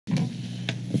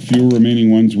few remaining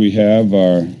ones we have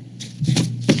are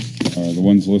the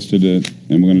ones listed,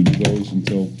 and we're going to do those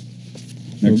until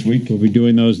next week. We'll be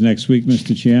doing those next week,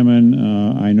 Mr.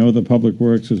 Chairman. I know the Public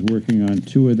Works is working on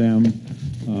 2 of them.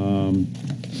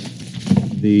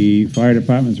 The fire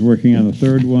department's working on the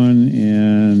 3rd one,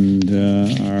 and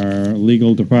our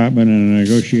legal department and our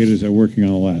negotiators are working on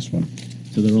the last one.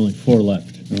 So there are only 4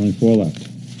 left. There are only 4 left.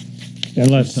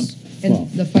 Unless,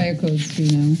 And the fire codes,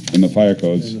 you know. And the fire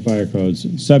codes. the fire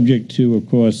codes, subject to, of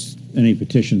course, any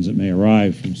petitions that may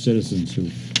arrive from citizens who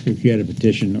get a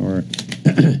petition, or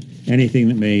anything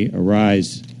that may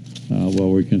arise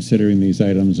while we're considering these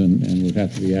items and would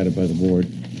have to be added by the board.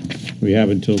 We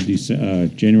have until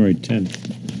January 10th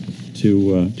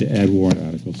to add warrant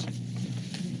articles.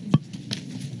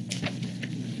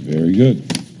 Very good.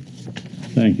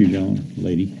 Thank you, gentlemen,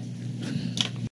 lady.